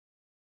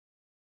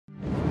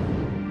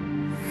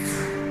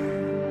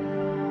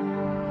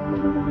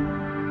My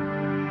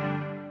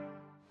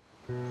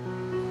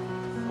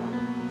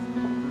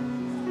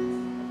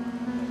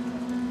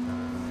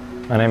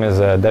name is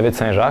David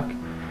Saint-Jacques.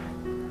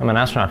 I'm an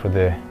astronaut with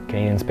the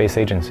Canadian Space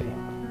Agency.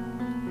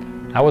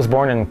 I was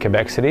born in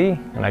Quebec City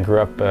and I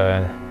grew up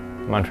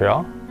in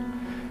Montreal.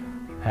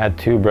 I had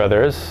two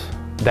brothers.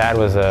 Dad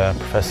was a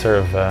professor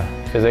of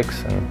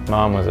physics and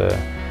mom was a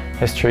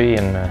history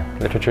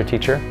and literature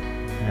teacher,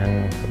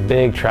 and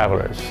big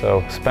travelers.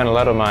 So spent a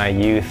lot of my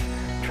youth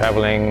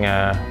traveling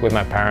with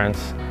my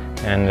parents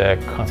and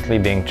constantly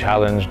being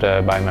challenged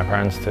by my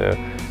parents to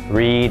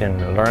read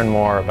and learn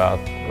more about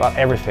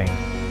everything.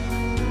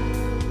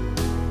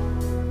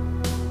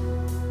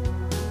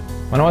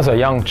 When I was a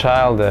young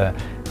child,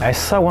 I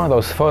saw one of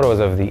those photos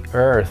of the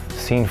Earth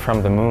seen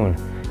from the moon,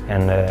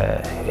 and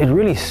it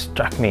really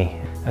struck me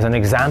as an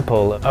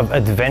example of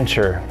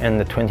adventure in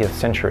the 20th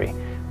century.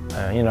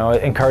 You know,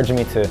 it encouraged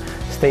me to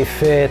stay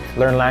fit,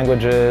 learn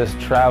languages,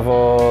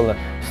 travel,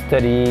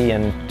 study,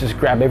 and just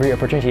grab every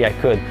opportunity I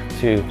could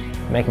to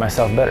make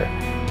myself better.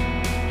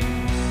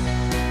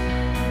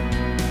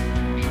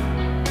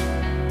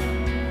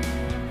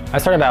 I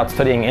started out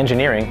studying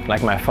engineering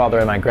like my father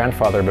and my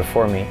grandfather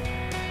before me.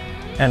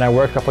 And I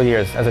worked a couple of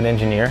years as an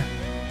engineer,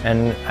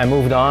 and I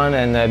moved on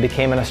and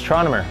became an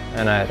astronomer.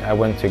 And I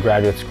went to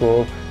graduate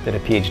school, did a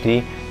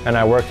PhD, and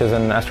I worked as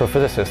an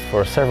astrophysicist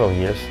for several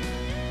years.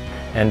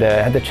 And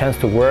I had the chance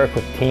to work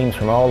with teams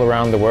from all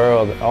around the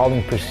world, all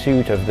in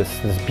pursuit of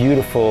this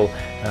beautiful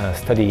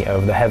study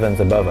of the heavens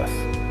above us.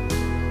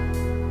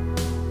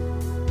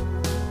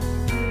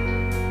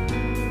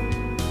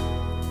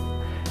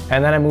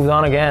 And then I moved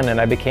on again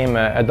and I became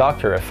a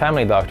doctor, a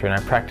family doctor, and I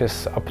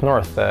practiced up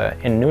north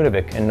in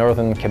Nunavik in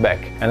northern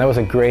Quebec. And that was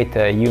a great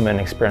human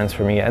experience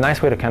for me, a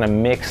nice way to kind of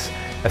mix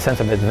a sense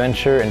of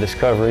adventure and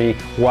discovery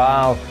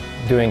while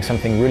doing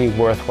something really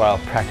worthwhile,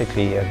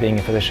 practically being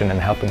a physician and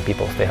helping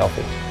people stay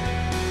healthy.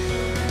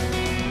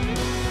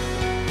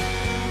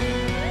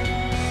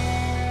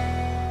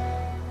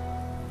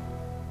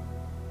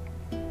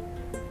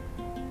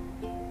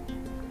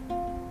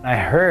 I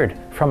heard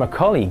from a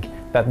colleague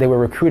that they were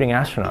recruiting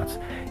astronauts.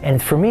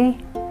 And for me,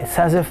 it's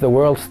as if the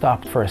world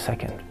stopped for a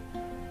second.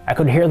 I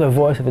could hear the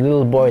voice of a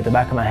little boy at the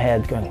back of my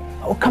head going,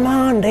 "Oh, come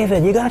on,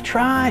 David, you gotta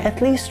try,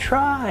 at least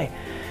try."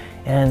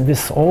 And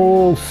this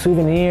old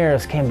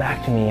souvenirs came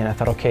back to me and I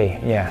thought,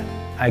 okay, yeah,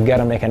 I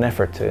gotta make an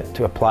effort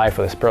to apply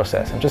for this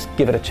process and just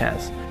give it a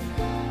chance.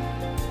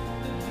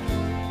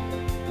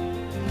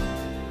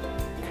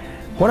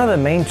 One of the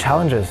main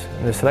challenges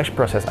in the selection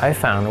process I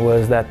found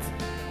was that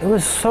it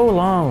was so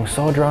long,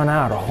 so drawn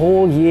out, a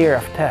whole year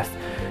of tests.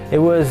 It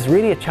was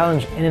really a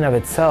challenge in and of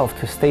itself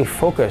to stay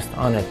focused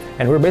on it.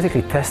 And we're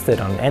basically tested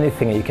on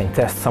anything that you can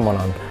test someone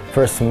on.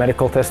 First,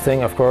 medical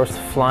testing, of course,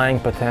 flying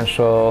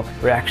potential,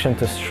 reaction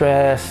to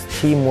stress,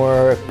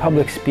 teamwork,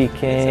 public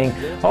speaking,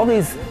 all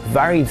these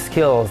varied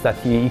skills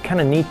that you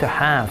kind of need to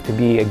have to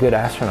be a good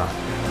astronaut.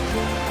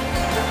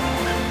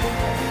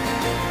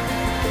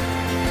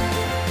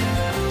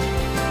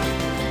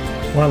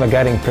 One of the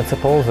guiding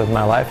principles of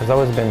my life has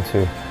always been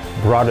to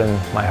broaden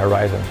my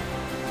horizon,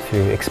 to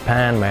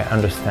expand my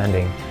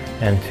understanding,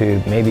 and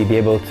to maybe be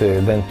able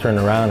to then turn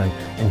around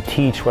and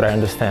teach what I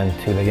understand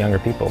to the younger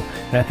people.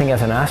 And I think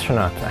as an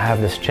astronaut, I have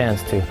this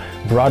chance to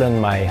broaden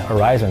my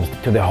horizons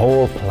to the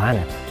whole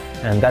planet.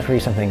 And that's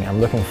really something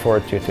I'm looking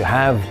forward to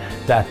have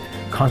that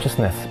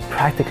consciousness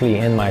practically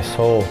in my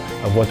soul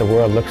of what the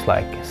world looks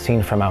like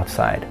seen from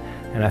outside.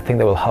 And I think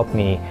that will help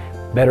me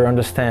better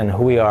understand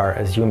who we are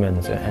as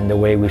humans and the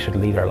way we should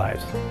lead our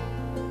lives.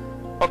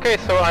 Okay,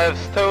 so I have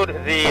stowed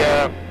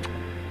the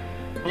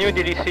new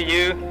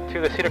DDCU to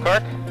the seater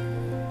cart.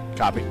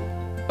 Copy.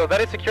 So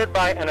that is secured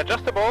by an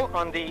adjustable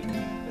on the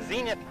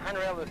zenith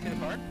handrail of the seater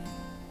cart.